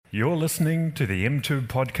You're listening to the M2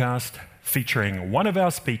 podcast featuring one of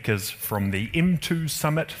our speakers from the M2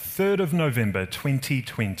 Summit 3rd of November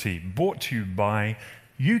 2020, brought to you by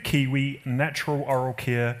UKiwi Natural Oral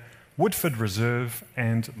Care, Woodford Reserve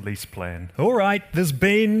and Lease Plan. All right, there's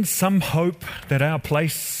been some hope that our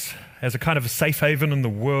place as a kind of a safe haven in the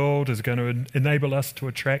world is going to enable us to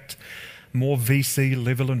attract more VC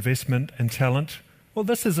level investment and talent. Well,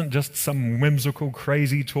 this isn't just some whimsical,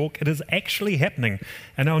 crazy talk. It is actually happening.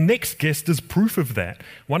 And our next guest is proof of that.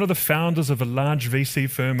 One of the founders of a large VC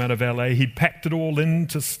firm out of LA, he packed it all in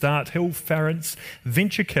to start Hill Farrant's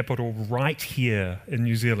venture capital right here in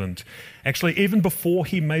New Zealand. Actually, even before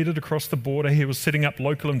he made it across the border, he was setting up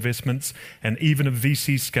local investments and even a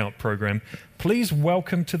VC scout program. Please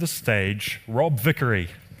welcome to the stage, Rob Vickery.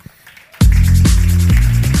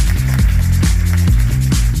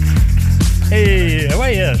 Hey, how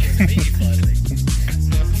are you?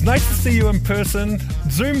 It's nice to see you in person.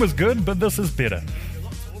 Zoom was good, but this is better.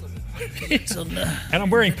 And I'm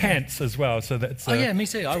wearing pants as well, so that's... Oh yeah, me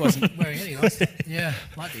too. I wasn't wearing any. Yeah,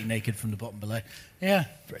 might be naked from the bottom below. Yeah.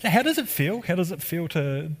 How does it feel? How does it feel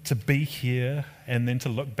to be here and then to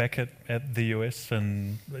look back at the US?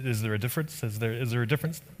 And is there a difference? Is there a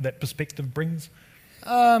difference that perspective brings?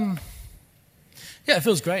 Yeah, it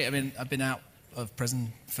feels great. I mean, I've been out of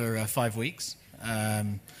prison for 5 weeks,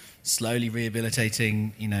 slowly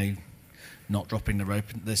rehabilitating, not dropping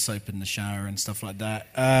the soap in the shower and stuff like that.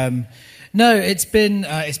 No, it's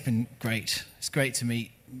been great. It's great to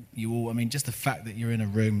meet you all. I mean, just the fact that you're in a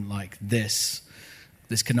room like this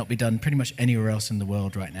cannot be done pretty much anywhere else in the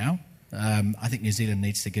world right now. I think New Zealand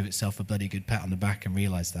needs to give itself a bloody good pat on the back and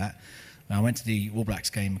realise that. I went to the All Blacks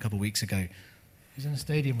game a couple of weeks ago. He's in a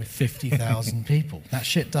stadium with 50,000 people. That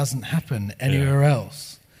shit doesn't happen anywhere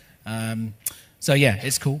else. So yeah,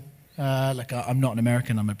 it's cool. I'm not an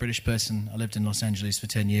American. I'm a British person. I lived in Los Angeles for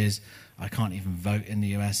 10 years. I can't even vote in the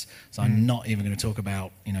US, so I'm not even going to talk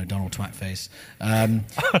about Donald Twatface.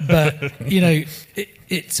 But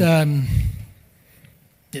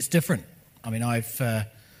it's different. I mean,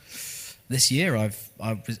 this year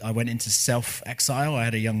I went into self-exile. I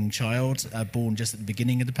had a young child born just at the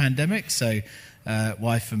beginning of the pandemic. So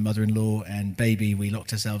wife and mother-in-law and baby, we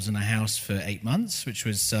locked ourselves in a house for 8 months, which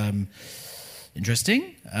was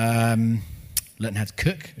interesting. Learned how to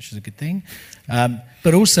cook, which was a good thing.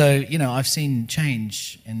 But also, I've seen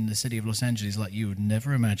change in the city of Los Angeles like you would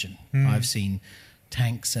never imagine. I've seen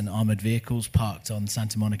tanks and armored vehicles parked on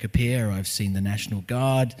Santa Monica Pier. I've seen the National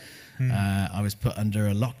Guard. I was put under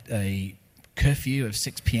a curfew of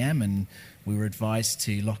 6 p.m. and we were advised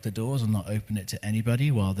to lock the doors and not open it to anybody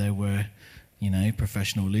while there were,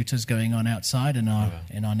 professional looters going on outside in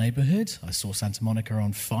our neighborhood. I saw Santa Monica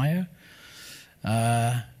on fire.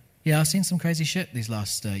 I've seen some crazy shit these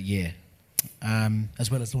last year,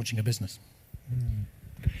 as well as launching a business.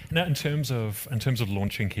 Now, in terms of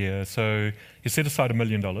launching here, so you set aside $1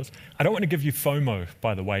 million. I don't want to give you FOMO,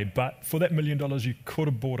 by the way, but for that $1 million, you could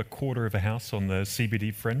have bought a quarter of a house on the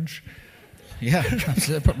CBD fringe. Yeah,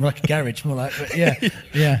 absolutely. Like a garage, more like. But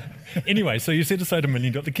yeah. Anyway, so you set aside $1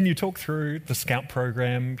 million. Can you talk through the Scout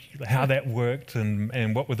program, how that worked,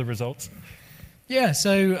 and what were the results? Yeah.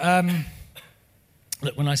 So,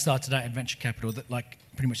 look, when I started out in venture capital, that like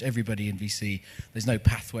pretty much everybody in VC, there's no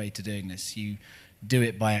pathway to doing this. You do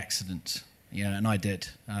it by accident, and I did.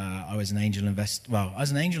 I was an angel investor. Well, I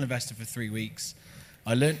was an angel investor for 3 weeks.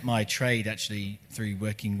 I learnt my trade actually through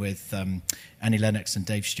working with Annie Lennox and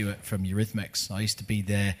Dave Stewart from Eurythmics. I used to be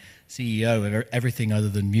their CEO of everything other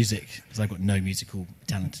than music because I've got no musical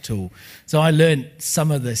talent at all. So I learnt some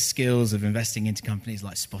of the skills of investing into companies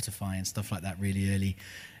like Spotify and stuff like that really early.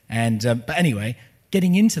 And but anyway,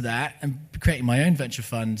 getting into that and creating my own venture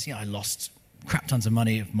fund, I lost crap tons of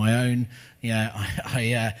money of my own.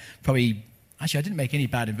 I probably... Actually, I didn't make any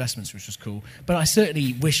bad investments, which was cool. But I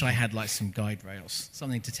certainly wish I had like some guide rails,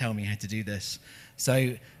 something to tell me how to do this.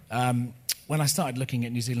 So when I started looking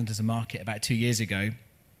at New Zealand as a market about 2 years ago,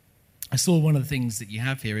 I saw one of the things that you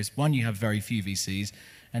have here is, one, you have very few VCs,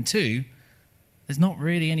 and two, there's not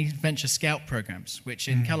really any venture scout programs, which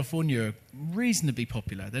in California are reasonably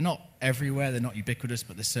popular. They're not everywhere, they're not ubiquitous,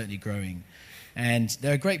 but they're certainly growing. And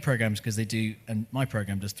they're great programs because they do, and my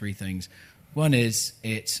program does 3 things. One is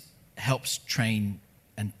it helps train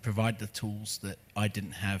and provide the tools that I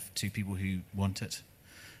didn't have to people who want it.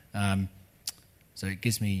 So it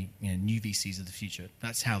gives me new VCs of the future.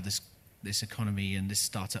 That's how this economy and this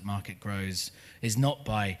startup market grows, is not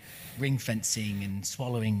by ring fencing and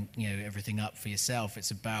swallowing everything up for yourself. It's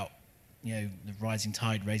about the rising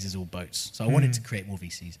tide raises all boats. So I wanted to create more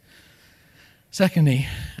VCs. Secondly,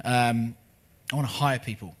 I want to hire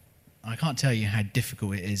people. I can't tell you how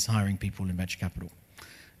difficult it is hiring people in venture capital.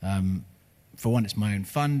 For one, it's my own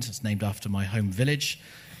fund. It's named after my home village.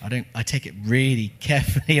 I take it really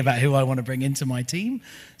carefully about who I want to bring into my team.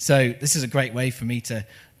 So this is a great way for me to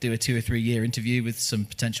do a 2 or 3 year interview with some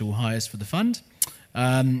potential hires for the fund.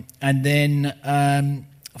 And then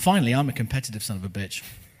finally, I'm a competitive son of a bitch.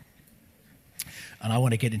 And I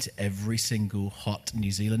want to get into every single hot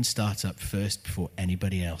New Zealand startup first before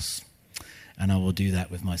anybody else. And I will do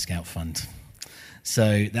that with my Scout fund.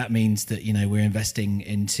 So that means that, we're investing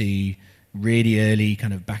into really early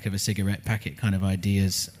kind of back of a cigarette packet kind of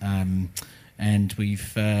ideas. And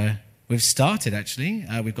we've started, actually.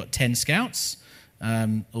 We've got 10 Scouts,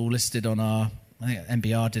 all listed on our, I think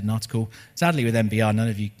MBR did an article. Sadly, with MBR, none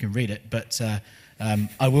of you can read it, but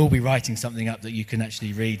I will be writing something up that you can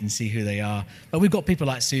actually read and see who they are. But we've got people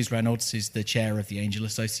like Suze Reynolds, who's the chair of the Angel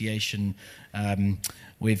Association.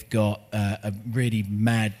 We've got a really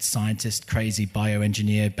mad scientist, crazy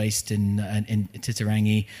bioengineer based in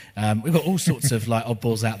Titirangi. We've got all sorts of like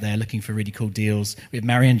oddballs out there looking for really cool deals. We have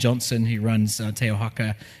Marion Johnson, who runs Te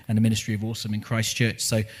Ohaka and the Ministry of Awesome in Christchurch.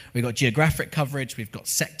 So we've got geographic coverage, we've got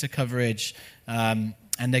sector coverage, and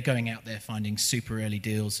they're going out there finding super early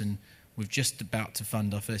deals. And we're just about to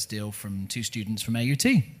fund our first deal from 2 students from AUT.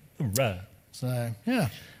 Right. So, yeah.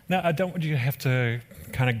 Now, I don't want you to have to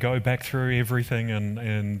kind of go back through everything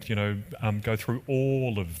and go through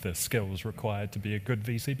all of the skills required to be a good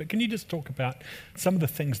VC, but can you just talk about some of the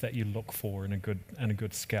things that you look for in a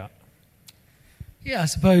good scout? Yeah, I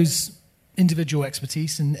suppose individual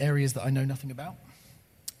expertise in areas that I know nothing about.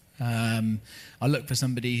 I look for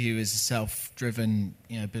somebody who is a self-driven,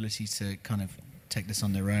 ability to kind of take this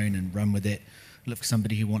on their own and run with it. I look for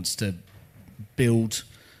somebody who wants to build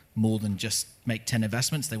more than just make 10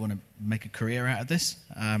 investments. They want to make a career out of this.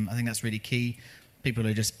 I think that's really key. People who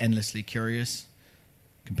are just endlessly curious,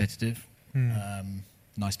 competitive,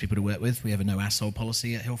 nice people to work with. We have a no asshole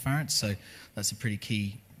policy at Hill Farrants, so that's a pretty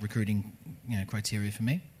key recruiting criteria for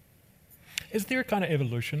me. Is there a kind of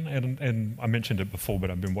evolution? And I mentioned it before,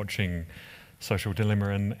 but I've been watching Social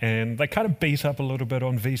Dilemma, and they kind of beat up a little bit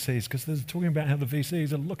on VCs because they're talking about how the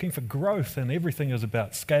VCs are looking for growth and everything is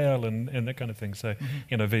about scale and that kind of thing. So,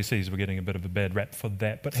 VCs were getting a bit of a bad rap for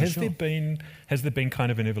that. But has there been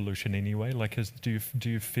kind of an evolution anyway? Like, do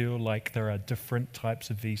you feel like there are different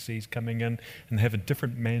types of VCs coming in and have a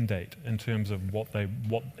different mandate in terms of what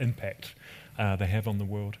impact they have on the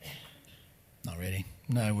world? Not really.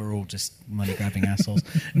 No, we're all just money-grabbing assholes.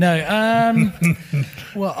 No,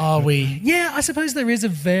 what are we? Yeah, I suppose there is a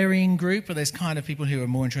varying group, but there's kind of people who are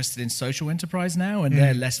more interested in social enterprise now, and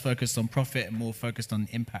they're less focused on profit and more focused on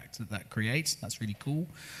the impact that creates. That's really cool.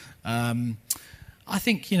 I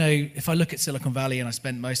think, if I look at Silicon Valley, and I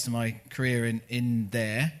spent most of my career in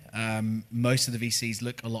there, most of the VCs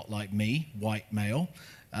look a lot like me, white male.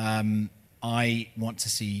 I want to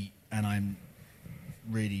see, and I'm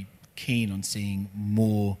really keen on seeing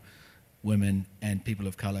more women and people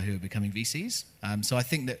of colour who are becoming VCs. So I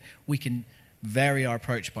think that we can vary our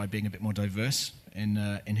approach by being a bit more diverse in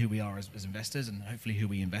who we are as investors and hopefully who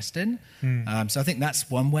we invest in. So I think that's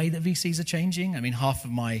one way that VCs are changing. I mean, half of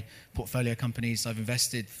my portfolio companies, I've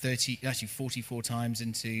invested 44 times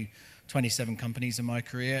into 27 companies in my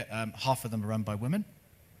career. Half of them are run by women.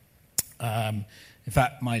 In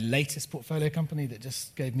fact, my latest portfolio company that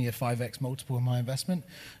just gave me a 5x multiple on my investment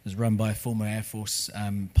was run by a former Air Force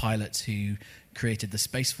pilot who created the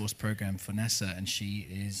Space Force program for NASA, and she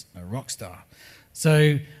is a rock star.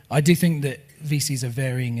 So I do think that VCs are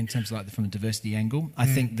varying in terms of from a diversity angle. I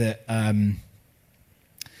think that, but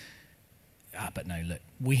no, look,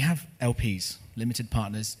 we have LPs, limited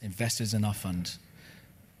partners, investors in our fund.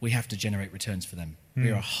 We have to generate returns for them.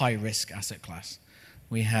 We are a high-risk asset class.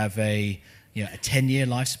 We have a 10-year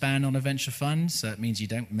lifespan on a venture fund, so that means you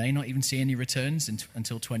may not even see any returns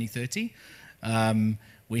until 2030.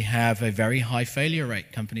 We have a very high failure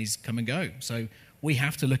rate. Companies come and go. So we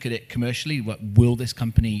have to look at it commercially. Will this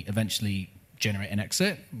company eventually generate an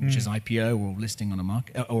exit, which is IPO or listing on a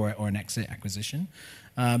market, or an exit acquisition?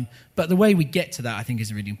 But the way we get to that, I think,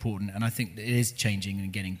 is really important, and I think it is changing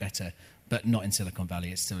and getting better, but not in Silicon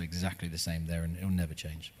Valley. It's still exactly the same there, and it will never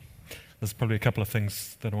change. There's probably a couple of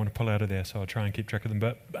things that I want to pull out of there, so I'll try and keep track of them.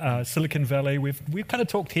 But Silicon Valley, we've kind of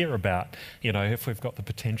talked here about, if we've got the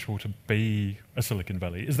potential to be a Silicon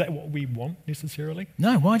Valley. Is that what we want necessarily?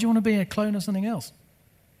 No, why do you want to be a clone of something else?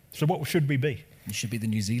 So what should we be? We should be the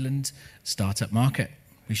New Zealand startup market.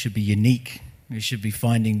 We should be unique. We should be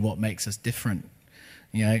finding what makes us different.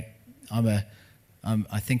 I'm a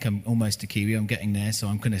I think I'm almost a Kiwi. I'm getting there, so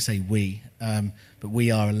I'm going to say we. But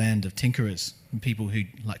we are a land of tinkerers and people who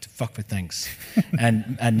like to fuck with things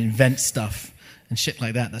and invent stuff and shit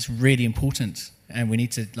like that. That's really important, and we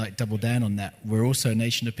need to like double down on that. We're also a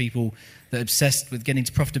nation of people that are obsessed with getting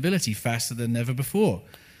to profitability faster than ever before.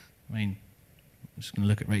 I mean, I'm just going to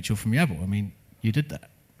look at Rachel from Yabble. I mean, you did that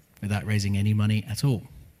without raising any money at all.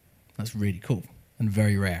 That's really cool and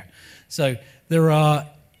very rare. So you've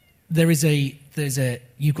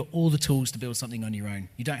got all the tools to build something on your own.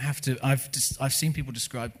 You don't have to. I've seen people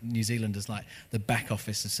describe New Zealand as like the back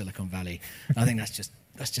office of Silicon Valley. I think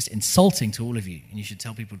that's just insulting to all of you, and you should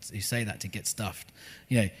tell people who say that to get stuffed.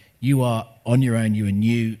 You know, you are on your own. You are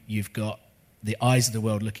new. You've got the eyes of the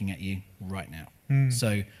world looking at you right now.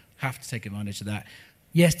 So have to take advantage of that.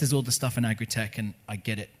 Yes, there's all the stuff in agri-tech, and I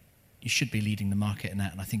get it. You should be leading the market in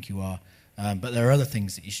that, and I think you are. But there are other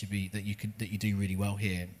things that you do really well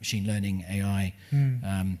here: machine learning, AI.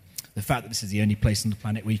 The fact that this is the only place on the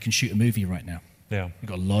planet where you can shoot a movie right now. Yeah, you've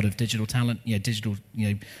got a lot of digital talent,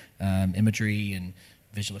 imagery and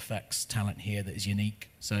visual effects talent here that is unique.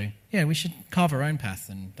 So yeah, we should carve our own path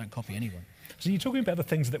and don't copy anyone. So you're talking about the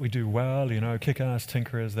things that we do well, kick-ass,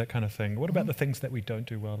 tinkerers, that kind of thing. What about the things that we don't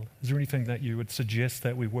do well? Is there anything that you would suggest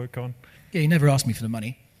that we work on? Yeah, you never asked me for the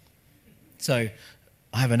money, so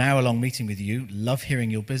I have an hour-long meeting with you, love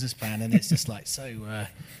hearing your business plan, and it's just like,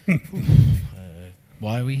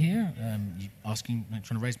 why are we here? You asking,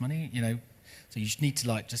 trying to raise money, So you just need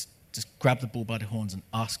to just grab the bull by the horns and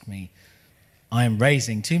ask me, I am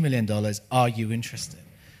raising $2 million, are you interested?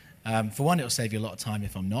 For one, it'll save you a lot of time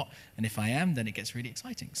if I'm not, and if I am, then it gets really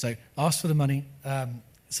exciting. So ask for the money.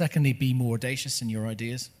 Secondly, be more audacious in your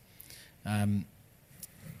ideas.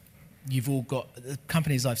 You've all got, the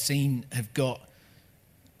companies I've seen have got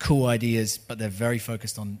cool ideas, but they're very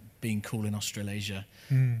focused on being cool in Australasia.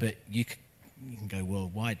 But you can go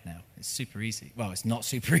worldwide now. It's super easy. Well, it's not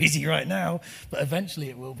super easy right now, but eventually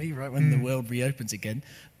it will be, right, when the world reopens again.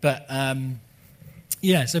 But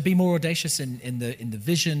so be more audacious in the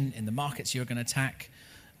vision, in the markets you're going to attack.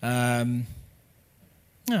 I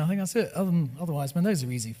think that's it. Otherwise, man, those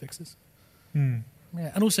are easy fixes. Yeah,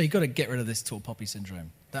 and also you've got to get rid of this tall poppy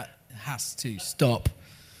syndrome. That has to stop.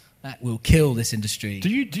 That will kill this industry. Do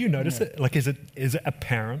you notice it? Like, is it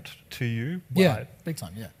apparent to you? Yeah, big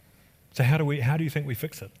time. Yeah. So how do you think we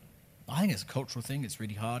fix it? I think it's a cultural thing. It's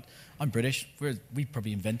really hard. I'm British. We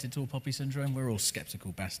probably invented tall poppy syndrome. We're all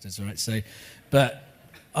skeptical bastards, right? So, but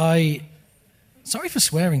sorry for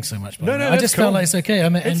swearing so much. No, I just felt like it's okay.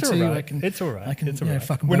 I'm at N2. Right. It's all right. It's all right.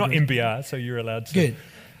 Fucking We're not MBR, so you're allowed to. Good.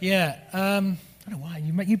 Yeah. I don't know why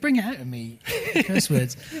you bring it out of me, curse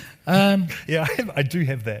words. Yeah, I do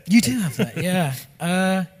have that. You do have that, yeah.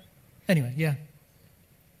 Anyway, yeah.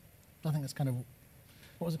 I think that's kind of.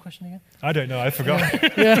 What was the question again? I don't know. I forgot.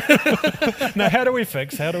 Yeah. No, how do we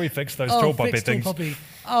fix those tall poppy things? Tall poppy.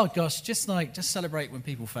 Oh gosh, just celebrate when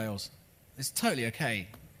people fails. It's totally okay.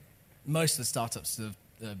 Most of the startups are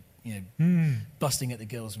busting at the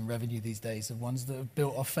gills and revenue these days are ones that are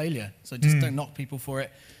built off failure. So just don't knock people for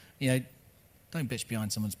it. Don't bitch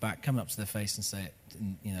behind someone's back. Come up to their face and say it,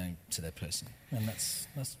 to their person. And that's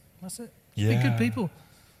it. Yeah. Be good people.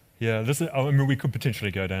 Yeah, we could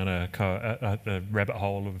potentially go down a rabbit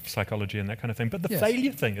hole of psychology and that kind of thing. But the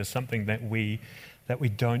failure thing is something that we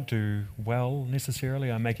don't do well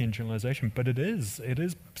necessarily. I'm making a generalization, but it is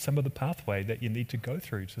some of the pathway that you need to go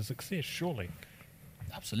through to success, surely.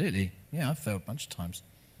 Absolutely. Yeah, I've failed a bunch of times.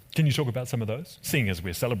 Can you talk about some of those, seeing as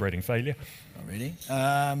we're celebrating failure? Not really.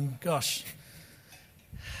 Gosh.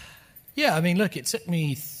 Yeah, I mean, look, it took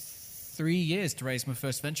me 3 years to raise my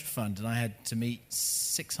first venture fund, and I had to meet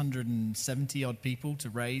 670-odd people to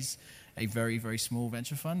raise a very, very small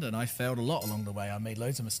venture fund, and I failed a lot along the way. I made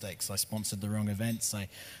loads of mistakes. I sponsored the wrong events.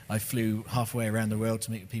 I flew halfway around the world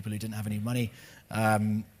to meet with people who didn't have any money.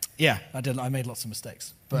 Yeah, I made lots of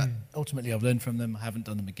mistakes, but ultimately I've learned from them. I haven't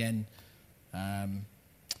done them again.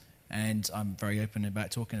 And I'm very open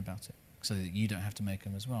about talking about it so that you don't have to make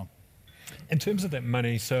them as well. In terms of that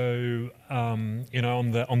money, so on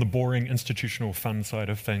the boring institutional fund side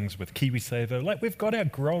of things with KiwiSaver, like we've got our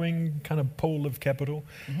growing kind of pool of capital.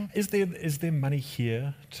 Is there money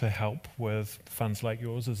here to help with funds like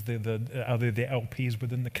yours? Are there the LPs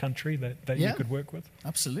within the country that you could work with?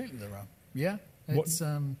 Absolutely, there are. Yeah, it's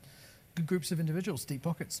good groups of individuals, deep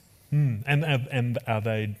pockets. And are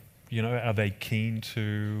they keen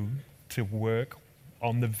to work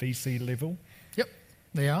on the VC level? Yep,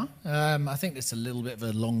 they are. I think it's a little bit of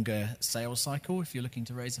a longer sales cycle. If you're looking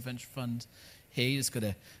to raise a venture fund here, you just got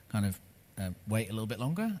to kind of wait a little bit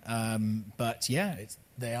longer. But yeah,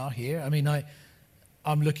 they are here. I mean,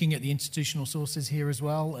 I'm looking at the institutional sources here as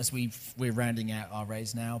well as we're rounding out our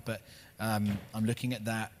raise now, but I'm looking at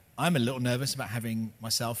that. I'm a little nervous about having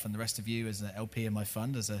myself and the rest of you as an LP in my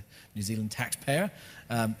fund as a New Zealand taxpayer.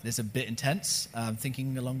 It's a bit intense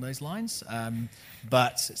thinking along those lines,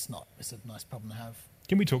 but it's not. It's a nice problem to have.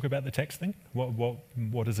 Can we talk about the tax thing?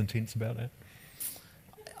 What is intense about that?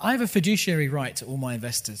 I have a fiduciary right to all my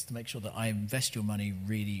investors to make sure that I invest your money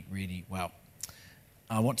really, really well.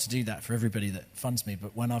 I want to do that for everybody that funds me,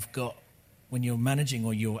 but when you're managing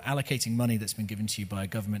or you're allocating money that's been given to you by a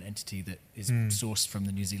government entity that is sourced from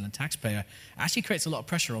the New Zealand taxpayer, it actually creates a lot of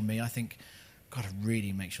pressure on me. I think, got to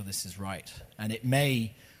really make sure this is right. And it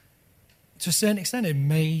may, to a certain extent,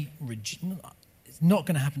 it's not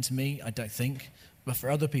going to happen to me, I don't think, but for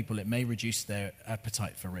other people it may reduce their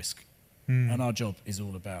appetite for risk. And our job is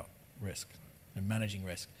all about risk and managing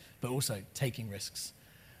risk, but also taking risks.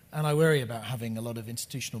 And I worry about having a lot of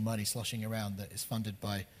institutional money sloshing around that is funded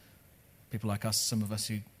by people like us, some of us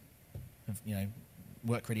who have,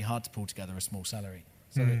 worked really hard to pull together a small salary.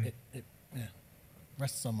 So it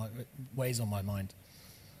weighs on my mind.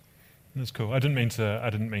 That's cool. I didn't mean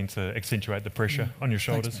to accentuate the pressure on your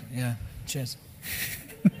shoulders. Thanks, yeah. Cheers.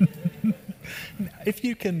 If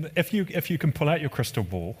you can pull out your crystal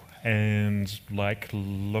ball and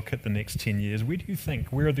look at the next 10 years,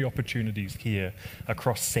 where are the opportunities here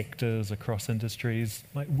across sectors, across industries?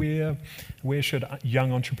 Where should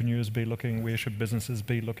young entrepreneurs be looking? Where should businesses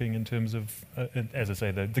be looking in terms of, as I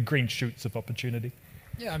say, the green shoots of opportunity?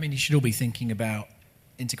 Yeah, you should all be thinking about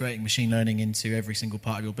integrating machine learning into every single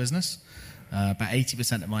part of your business. About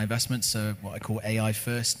 80% of my investments are what I call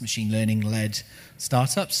AI-first, machine learning-led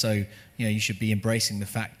startups. So, you should be embracing the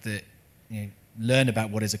fact that, learn about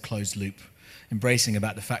what is a closed loop, embracing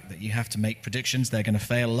about the fact that you have to make predictions. They're going to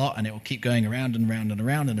fail a lot, and it will keep going around and around and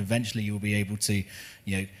around, and eventually you will be able to,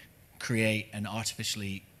 create an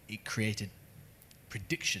artificially created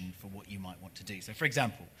prediction for what you might want to do. So, for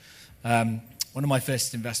example, one of my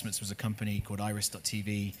first investments was a company called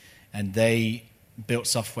Iris.tv, and they built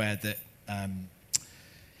software that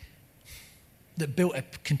built a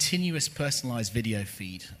continuous personalized video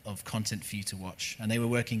feed of content for you to watch. And they were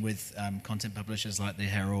working with content publishers like The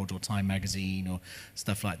Herald or Time Magazine or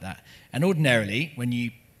stuff like that. And ordinarily, when you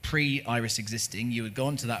pre-Iris existing, you would go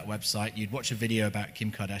onto that website, you'd watch a video about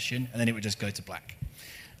Kim Kardashian, and then it would just go to black.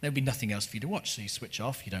 There would be nothing else for you to watch. So you switch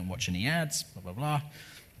off, you don't watch any ads, blah, blah, blah.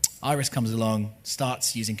 Iris comes along,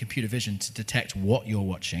 starts using computer vision to detect what you're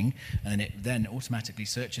watching, and it then automatically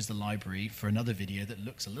searches the library for another video that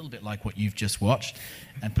looks a little bit like what you've just watched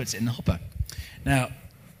and puts it in the hopper. Now,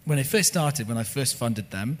 when I first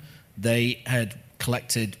funded them, they had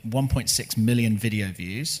collected 1.6 million video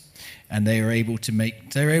views, and they were able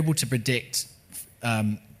to predict a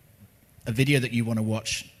video that you want to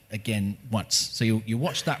watch again once. So you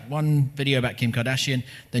watch that one video about Kim Kardashian,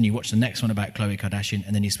 then you watch the next one about Khloe Kardashian,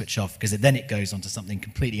 and then you switch off because then it goes on to something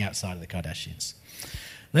completely outside of the Kardashians.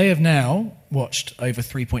 They have now watched over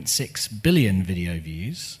 3.6 billion video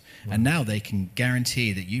views, and now they can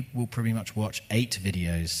guarantee that you will pretty much watch 8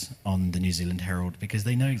 videos on the New Zealand Herald because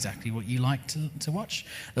they know exactly what you like to watch.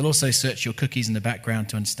 They'll also search your cookies in the background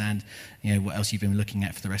to understand what else you've been looking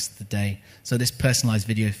at for the rest of the day. So this personalized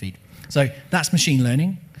video feed. So that's machine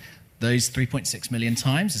learning. Those 3.6 million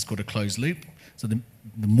times is called a closed loop. So the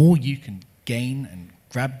more you can gain and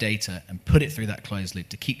grab data and put it through that closed loop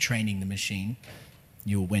to keep training the machine,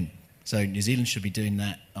 you'll win. So New Zealand should be doing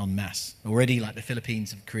that en masse. Already, the Philippines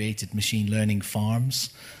have created machine learning farms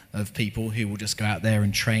of people who will just go out there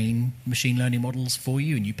and train machine learning models for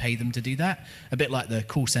you, and you pay them to do that, a bit like the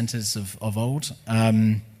call centers of old.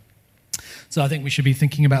 So I think we should be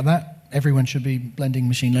thinking about that. Everyone should be blending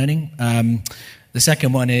machine learning. The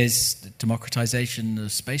second one is the democratization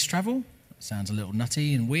of space travel. It sounds a little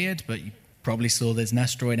nutty and weird, but you probably saw there's an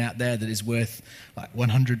asteroid out there that is worth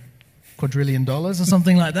 $100 quadrillion or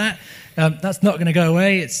something like that. That's not going to go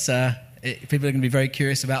away. People are going to be very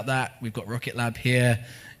curious about that. We've got Rocket Lab here.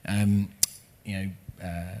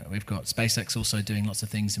 We've got SpaceX also doing lots of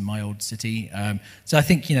things in my old city. So I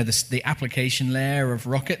think, the application layer of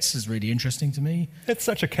rockets is really interesting to me. It's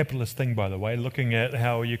such a capitalist thing, by the way, looking at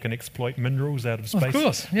how you can exploit minerals out of space. Of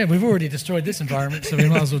course. Yeah, we've already destroyed this environment, so we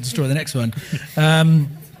might as well destroy the next one. I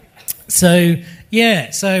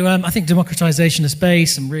think democratization of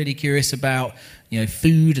space. I'm really curious about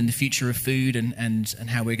food and the future of food and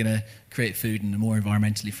how we're going to create food in a more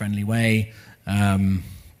environmentally friendly way.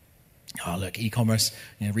 E-commerce,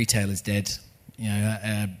 retail is dead.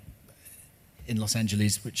 In Los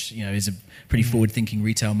Angeles, which is a pretty forward-thinking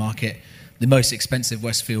retail market, the most expensive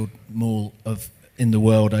Westfield mall in the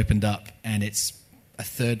world opened up, and it's a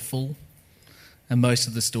third full. And most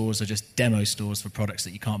of the stores are just demo stores for products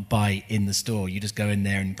that you can't buy in the store. You just go in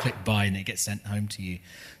there and click buy and it gets sent home to you.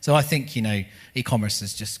 So I think, e-commerce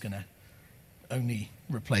is just going to only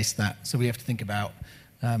replace that. So we have to think about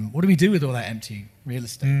what do we do with all that empty real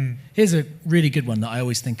estate? Here's a really good one that I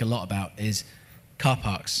always think a lot about is car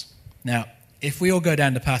parks. Now, if we all go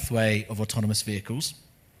down the pathway of autonomous vehicles,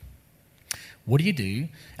 what do you do?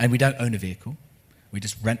 And we don't own a vehicle. We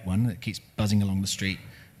just rent one that keeps buzzing along the street.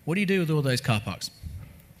 What do you do with all those car parks?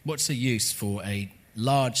 What's the use for a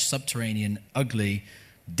large, subterranean, ugly,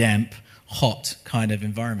 damp, hot kind of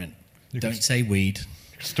environment? Don't say weed.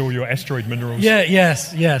 Store your asteroid minerals. Yeah,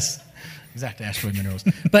 yes. Exactly, asteroid minerals.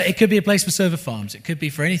 But it could be a place for server farms. It could be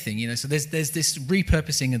for anything, So there's this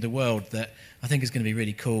repurposing of the world that I think is going to be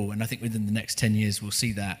really cool. And I think within the next 10 years, we'll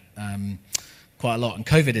see that quite a lot. And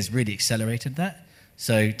COVID has really accelerated that.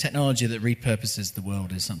 So technology that repurposes the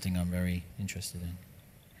world is something I'm very interested in.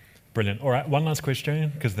 Brilliant. All right, one last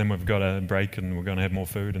question, because then we've got a break and we're going to have more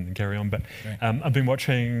food and carry on. But I've been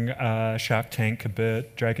watching Shark Tank a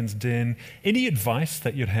bit, Dragon's Den. Any advice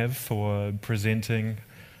that you'd have for presenting?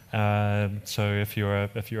 So if you're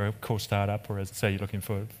a core startup, or as I say, you're looking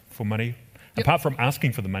for money, apart from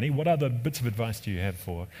asking for the money, what other bits of advice do you have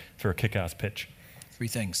for a kick-ass pitch? 3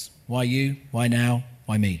 things. Why you? Why now?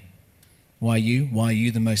 Why me? Why you? Why are you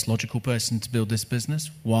the most logical person to build this business?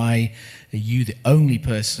 Why are you the only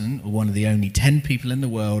person, or one of the only 10 people in the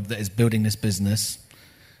world that is building this business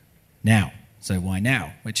now? So why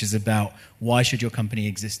now? Which is about why should your company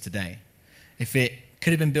exist today? If it could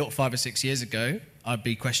have been built 5 or 6 years ago, I'd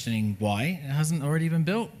be questioning why it hasn't already been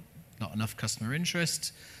built. Not enough customer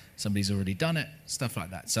interest. Somebody's already done it. Stuff like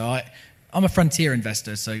that. So I'm a frontier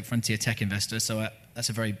investor, so frontier tech investor. So it's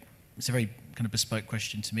a very kind of bespoke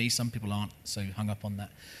question to me. Some people aren't so hung up on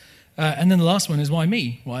that. And then the last one is why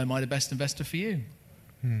me? Why am I the best investor for you?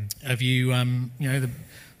 Have you,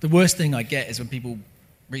 the worst thing I get is when people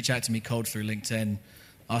reach out to me cold through LinkedIn,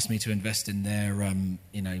 ask me to invest in their,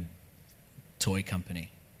 toy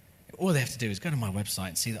company. All they have to do is go to my website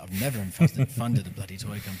and see that I've never funded a bloody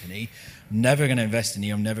toy company. I'm never going to invest in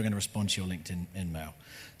you. I'm never going to respond to your LinkedIn email.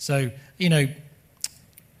 So,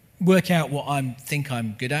 work out what I think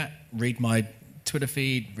I'm good at, read my Twitter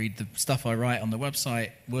feed, read the stuff I write on the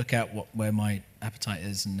website, work out where my appetite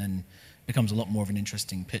is, and then it becomes a lot more of an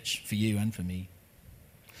interesting pitch for you and for me.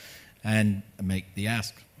 And make the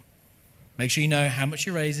ask. Make sure you know how much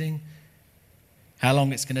you're raising, how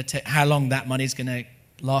long it's going to take, how long that money's going to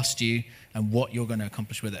last you, and what you're going to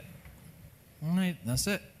accomplish with it. All right, that's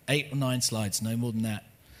it. 8 or 9 slides, no more than that.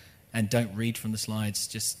 And don't read from the slides,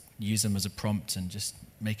 just use them as a prompt and just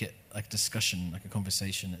make it like a discussion, like a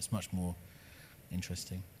conversation. It's much more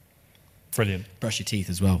interesting. Brilliant. Brush your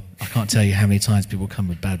teeth as well. I can't tell you how many times people come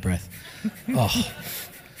with bad breath. Oh.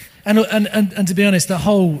 And to be honest, the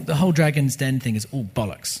whole Dragon's Den thing is all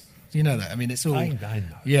bollocks. You know that? I mean, it's all... I know.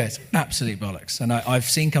 Yeah, it's absolute bollocks. And I've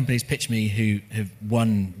seen companies pitch me who have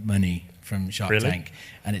won money from Shark Tank,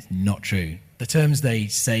 and it's not true. The terms they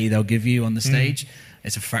say they'll give you on the stage,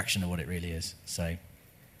 it's a fraction of what it really is. So,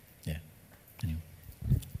 yeah. Anyway.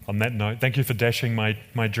 On that note, thank you for dashing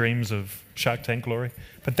my dreams of Shark Tank glory.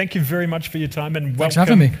 But thank you very much for your time, and Thanks for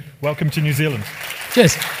having me. Welcome to New Zealand.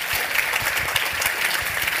 Cheers.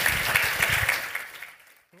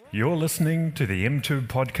 You're listening to the M2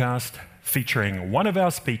 podcast featuring one of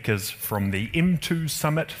our speakers from the M2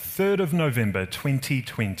 Summit 3rd of November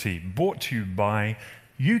 2020, brought to you by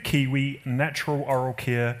Vickery Natural Oral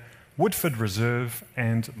Care, Woodford Reserve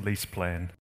and Lease Plan.